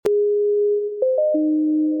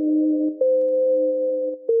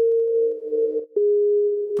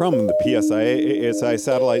From the PSIA ASI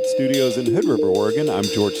Satellite Studios in Hood River, Oregon, I'm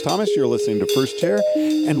George Thomas. You're listening to First Chair,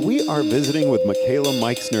 and we are visiting with Makayla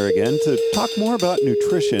Meixner again to talk more about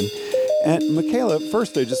nutrition. And Makayla,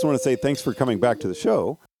 first, I just want to say thanks for coming back to the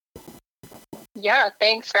show. Yeah,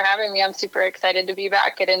 thanks for having me. I'm super excited to be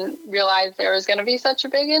back. I didn't realize there was going to be such a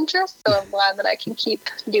big interest, so I'm glad that I can keep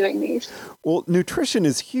doing these. Well, nutrition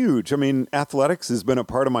is huge. I mean, athletics has been a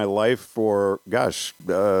part of my life for,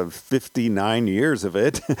 59 years of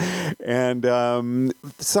it. And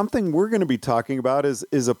something we're going to be talking about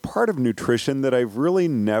is a part of nutrition that I've really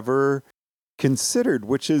never considered,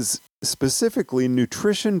 which is specifically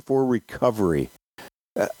nutrition for recovery.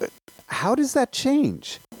 How does that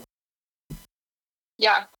change?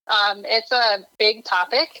 Yeah, it's a big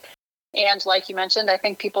topic. And like you mentioned, I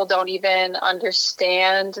think people don't even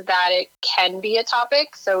understand that it can be a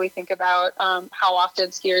topic. So we think about how often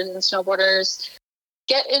skiers and snowboarders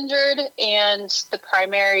get injured and the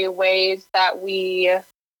primary ways that we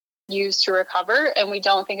use to recover. And we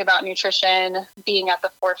don't think about nutrition being at the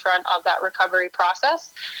forefront of that recovery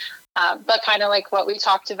process. But kind of like what we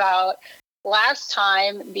talked about last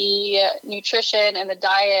time, the nutrition and the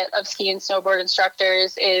diet of ski and snowboard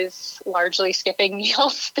instructors is largely skipping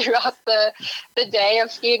meals throughout the day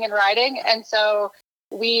of skiing and riding. And so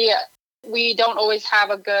we don't always have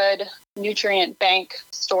a good nutrient bank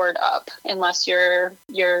stored up unless you're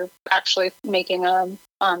actually making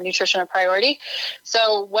nutrition a priority.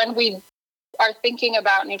 So when we are thinking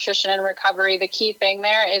about nutrition and recovery, the key thing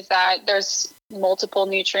there is that there's multiple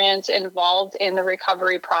nutrients involved in the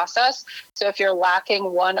recovery process. So if you're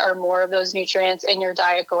lacking one or more of those nutrients in your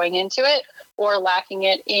diet going into it, or lacking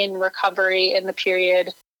it in recovery in the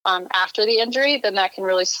period after the injury, then that can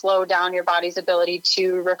really slow down your body's ability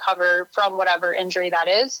to recover from whatever injury that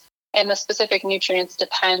is. And the specific nutrients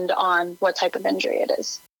depend on what type of injury it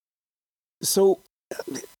is. So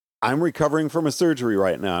I'm recovering from a surgery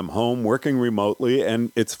right now. I'm home working remotely.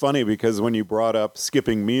 And it's funny because when you brought up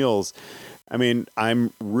skipping meals, I mean,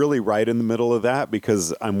 I'm really right in the middle of that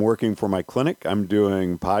because I'm working for my clinic, I'm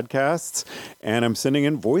doing podcasts, and I'm sending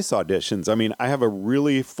in voice auditions. I mean, I have a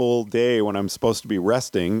really full day when I'm supposed to be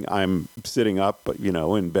resting. I'm sitting up,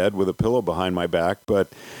 in bed with a pillow behind my back, but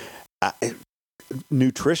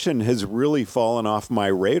nutrition has really fallen off my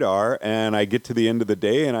radar, and I get to the end of the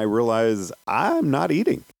day and I realize I'm not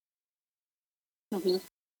eating. Mm-hmm.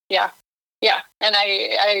 Yeah. Yeah. And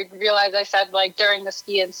I realized I said like during the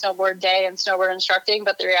ski and snowboard day and snowboard instructing,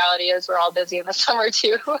 but the reality is we're all busy in the summer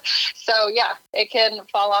too. So yeah, it can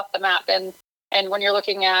fall off the map. And when you're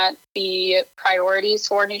looking at the priorities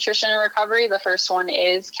for nutrition and recovery, the first one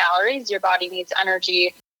is calories. Your body needs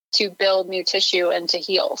energy to build new tissue and to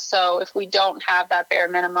heal. So if we don't have that bare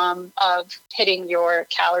minimum of hitting your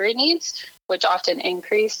calorie needs, which often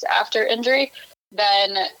increase after injury,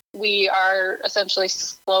 then we are essentially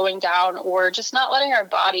slowing down or just not letting our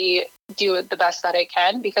body do the best that it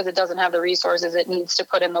can because it doesn't have the resources it needs to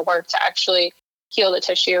put in the work to actually heal the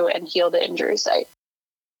tissue and heal the injury site.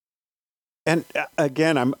 And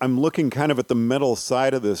again, I'm looking kind of at the mental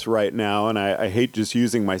side of this right now, and I hate just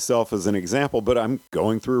using myself as an example, but I'm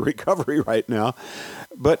going through recovery right now.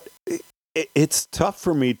 But it's tough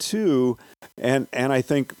for me too, and I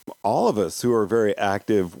think all of us who are very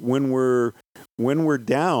active, when we're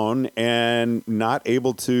down and not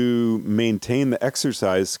able to maintain the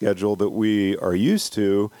exercise schedule that we are used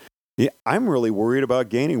to, I'm really worried about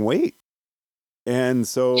gaining weight. And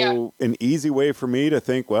so An easy way for me to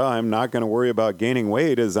think, well, I'm not going to worry about gaining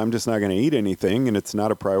weight is I'm just not going to eat anything, and it's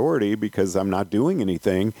not a priority because I'm not doing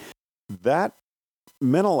anything. That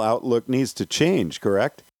mental outlook needs to change,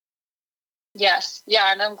 correct? Yes.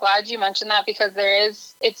 Yeah. And I'm glad you mentioned that because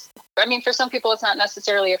for some people, it's not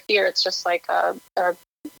necessarily a fear. It's just like,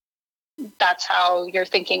 that's how you're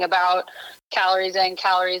thinking about calories in,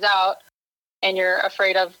 calories out. And you're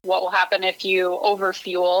afraid of what will happen if you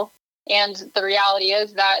overfuel. And the reality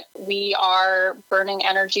is that we are burning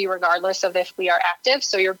energy regardless of if we are active.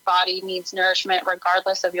 So your body needs nourishment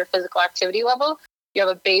regardless of your physical activity level. You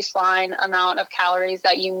have a baseline amount of calories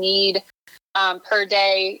that you need per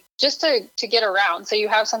day just to get around. So you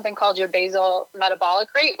have something called your basal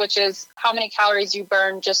metabolic rate, which is how many calories you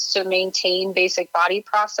burn just to maintain basic body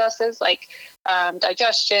processes like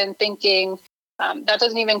digestion, thinking. That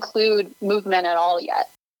doesn't even include movement at all yet.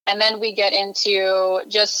 And then we get into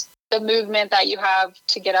just the movement that you have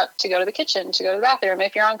to get up to go to the kitchen, to go to the bathroom.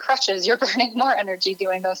 If you're on crutches, you're burning more energy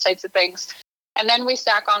doing those types of things. And then we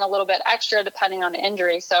stack on a little bit extra depending on the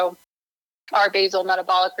injury. So our basal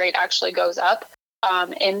metabolic rate actually goes up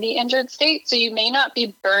in the injured state. So you may not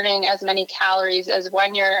be burning as many calories as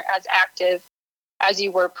when you're as active as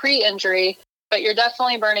you were pre-injury, but you're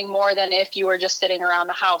definitely burning more than if you were just sitting around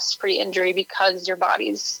the house pre-injury, because your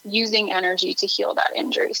body's using energy to heal that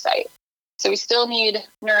injury site. So we still need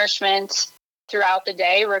nourishment throughout the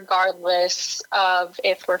day, regardless of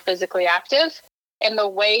if we're physically active. And the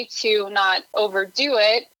way to not overdo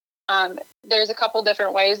it, there's a couple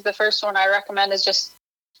different ways. The first one I recommend is just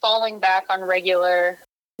falling back on regular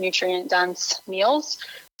nutrient-dense meals.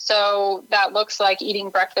 So that looks like eating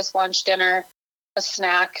breakfast, lunch, dinner. A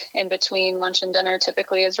snack in between lunch and dinner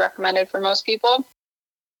typically is recommended for most people.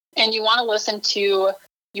 And you want to listen to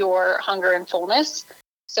your hunger and fullness.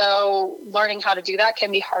 So learning how to do that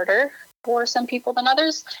can be harder for some people than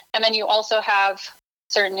others. And then you also have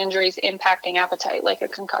certain injuries impacting appetite, like a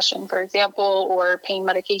concussion, for example, or pain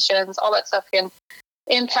medications. All that stuff can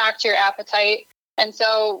impact your appetite. And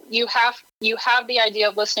so you have the idea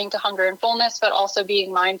of listening to hunger and fullness, but also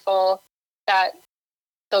being mindful that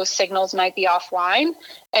those signals might be offline.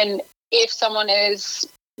 And if someone is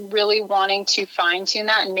really wanting to fine tune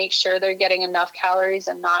that and make sure they're getting enough calories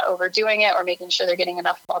and not overdoing it, or making sure they're getting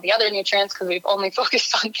enough of all the other nutrients, because we've only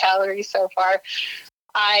focused on calories so far,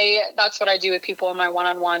 that's what I do with people in my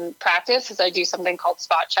one-on-one practice, is I do something called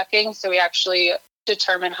spot checking. So we actually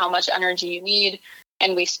determine how much energy you need,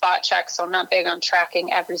 and we spot check. So I'm not big on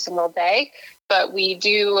tracking every single day, but we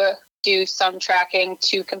do some tracking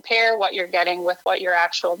to compare what you're getting with what your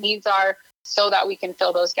actual needs are, so that we can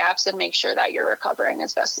fill those gaps and make sure that you're recovering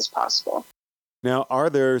as best as possible. Now, are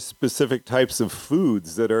there specific types of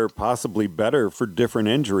foods that are possibly better for different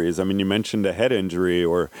injuries? I mean, you mentioned a head injury,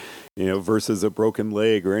 or, versus a broken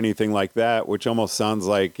leg or anything like that, which almost sounds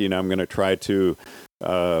like, I'm going to try to,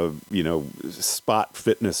 spot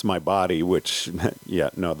fitness my body, which,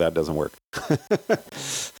 no, that doesn't work.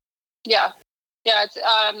 Yeah. Yeah,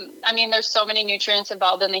 there's so many nutrients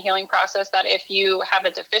involved in the healing process that if you have a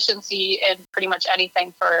deficiency in pretty much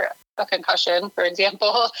anything, for a concussion, for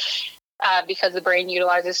example, because the brain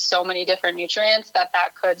utilizes so many different nutrients, that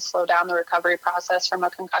could slow down the recovery process from a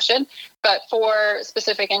concussion. But for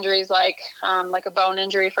specific injuries like a bone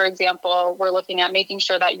injury, for example, we're looking at making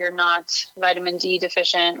sure that you're not vitamin D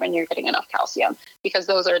deficient when you're getting enough calcium, because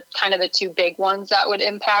those are kind of the two big ones that would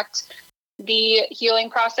impact the healing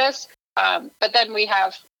process. But then we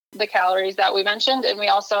have the calories that we mentioned, and we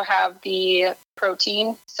also have the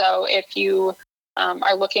protein. So if you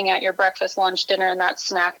are looking at your breakfast, lunch, dinner, and that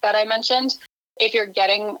snack that I mentioned, if you're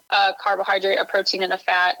getting a carbohydrate, a protein, and a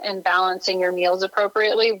fat, and balancing your meals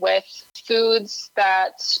appropriately with foods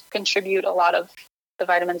that contribute a lot of the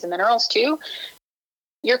vitamins and minerals too,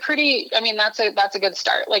 you're that's a good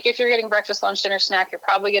start. Like if you're getting breakfast, lunch, dinner, snack, you're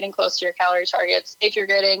probably getting close to your calorie targets. If you're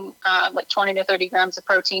getting like 20 to 30 grams of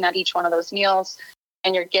protein at each one of those meals,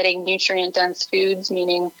 and you're getting nutrient dense foods,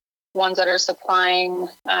 meaning ones that are supplying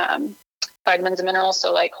vitamins and minerals,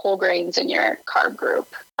 so like whole grains in your carb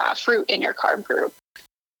group, fruit in your carb group,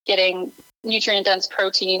 getting nutrient dense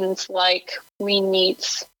proteins like lean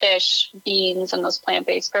meats, fish, beans, and those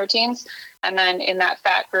plant-based proteins. And then in that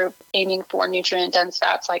fat group, aiming for nutrient dense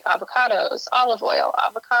fats like avocados, olive oil,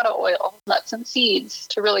 avocado oil, nuts and seeds,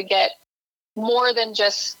 to really get more than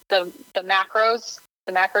just the macros,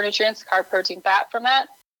 the macronutrients, carb, protein, fat from that,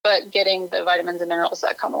 but getting the vitamins and minerals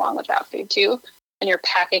that come along with that food too. And you're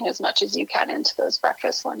packing as much as you can into those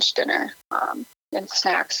breakfast, lunch, dinner, and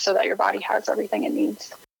snacks, so that your body has everything it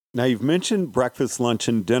needs. Now, you've mentioned breakfast, lunch,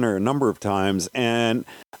 and dinner a number of times, and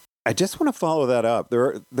I just want to follow that up.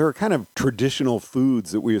 There are kind of traditional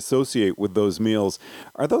foods that we associate with those meals.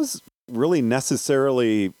 Are those really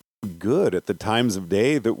necessarily good at the times of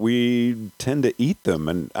day that we tend to eat them?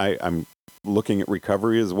 And I'm looking at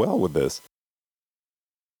recovery as well with this.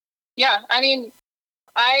 Yeah,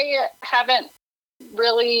 I haven't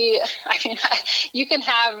really, you can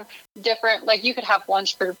have different, like you could have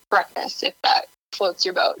lunch for breakfast if that floats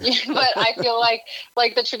your boat. But I feel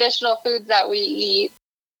like the traditional foods that we eat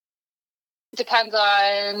depends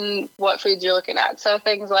on what foods you're looking at. So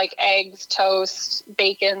things like eggs, toast,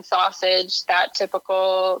 bacon, sausage, that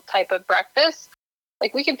typical type of breakfast,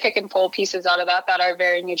 like we can pick and pull pieces out of that are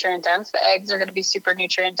very nutrient dense. The eggs are going to be super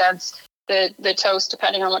nutrient dense. The toast,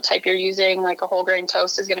 depending on what type you're using, like a whole grain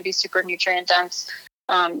toast, is going to be super nutrient dense.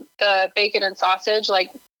 The bacon and sausage,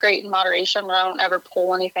 like great in moderation. I don't ever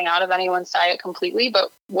pull anything out of anyone's diet completely,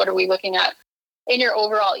 but what are we looking at in your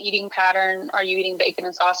overall eating pattern? Are you eating bacon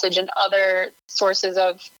and sausage and other sources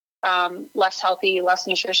of less healthy, less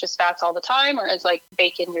nutritious fats all the time? Or is like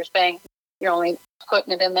bacon your thing? You're only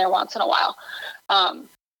putting it in there once in a while.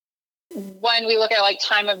 When we look at like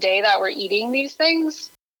time of day that we're eating these things,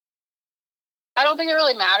 I don't think it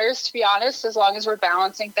really matters, to be honest, as long as we're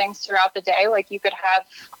balancing things throughout the day. Like you could have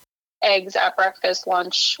eggs at breakfast,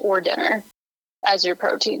 lunch, or dinner. as your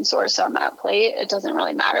protein source on that plate. It doesn't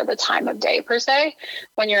really matter the time of day per se.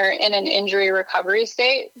 When you're in an injury recovery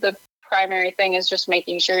state, the primary thing is just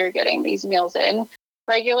making sure you're getting these meals in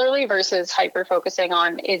regularly versus hyper focusing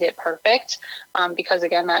on, is it perfect? Because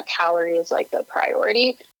again, that calorie is like the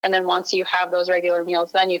priority. And then once you have those regular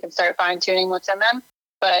meals, then you can start fine tuning what's in them.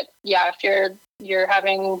 But yeah, if you're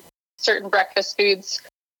having certain breakfast foods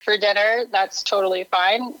for dinner, that's totally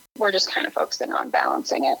fine. We're just kind of focusing on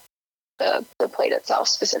balancing it, the plate itself,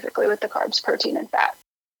 specifically with the carbs, protein, and fat.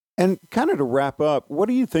 And kind of to wrap up, what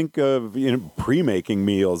do you think of pre-making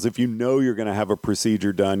meals? If you know you're going to have a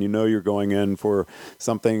procedure done, you know you're going in for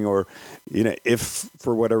something, or if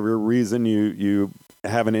for whatever reason you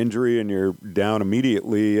have an injury and you're down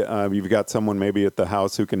immediately, you've got someone maybe at the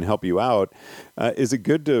house who can help you out. Is it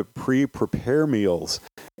good to prepare meals?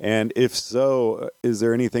 And if so, is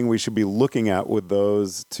there anything we should be looking at with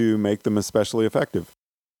those to make them especially effective?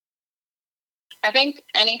 I think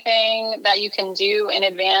anything that you can do in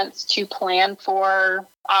advance to plan for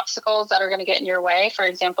obstacles that are going to get in your way. For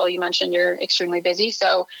example, you mentioned you're extremely busy.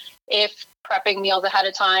 So if prepping meals ahead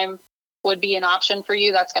of time would be an option for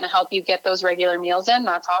you, that's going to help you get those regular meals in.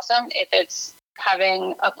 That's awesome. If it's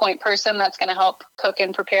having a point person that's going to help cook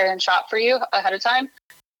and prepare and shop for you ahead of time,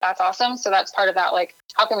 that's awesome. So that's part of that. Like,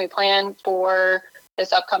 how can we plan for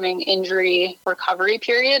this upcoming injury recovery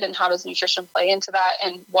period, and how does nutrition play into that,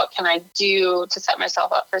 and what can I do to set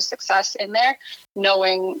myself up for success in there,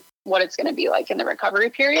 knowing what it's going to be like in the recovery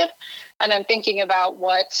period. And then thinking about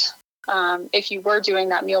what, if you were doing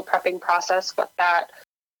that meal prepping process, what that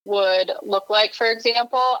would look like. For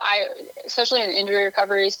example, especially in an injury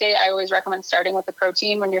recovery state, I always recommend starting with the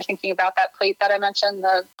protein when you're thinking about that plate that I mentioned,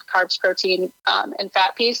 the carbs, protein, and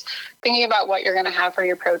fat piece, thinking about what you're going to have for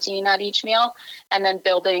your protein at each meal, and then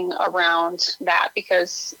building around that.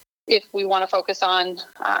 Because if we want to focus on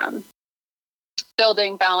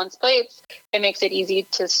building balanced plates, it makes it easy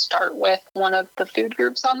to start with one of the food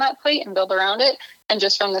groups on that plate and build around it. And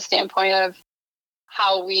just from the standpoint of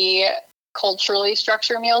how we culturally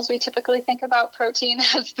structure meals, we typically think about protein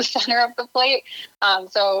as the center of the plate.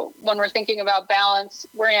 So when we're thinking about balance,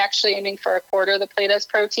 we're actually aiming for a quarter of the plate as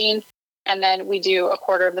protein, and then we do a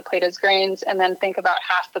quarter of the plate as grains, and then think about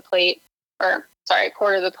a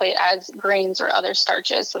quarter of the plate as grains or other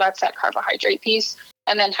starches. So that's that carbohydrate piece.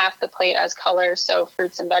 And then half the plate as color, so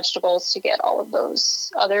fruits and vegetables to get all of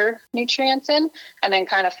those other nutrients in. And then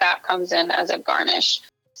kind of fat comes in as a garnish.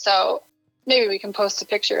 So maybe we can post a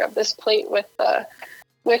picture of this plate with the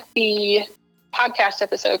podcast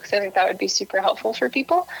episode, because I think that would be super helpful for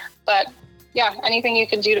people. But yeah, anything you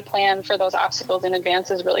can do to plan for those obstacles in advance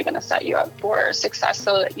is really going to set you up for success,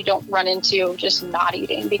 so that you don't run into just not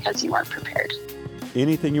eating because you weren't prepared.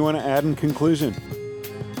 Anything you want to add in conclusion?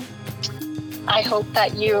 I hope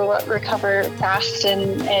that you recover fast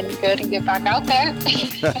and good and get back out there.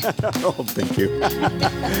 Oh, thank you.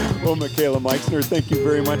 Well, Makayla Meixner, thank you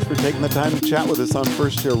very much for taking the time to chat with us on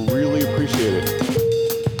First Share. Really appreciate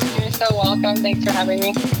it. You're so welcome. Thanks for having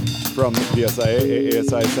me. From the PSIA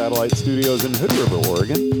ASI Satellite Studios in Hood River,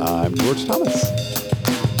 Oregon, I'm George Thomas.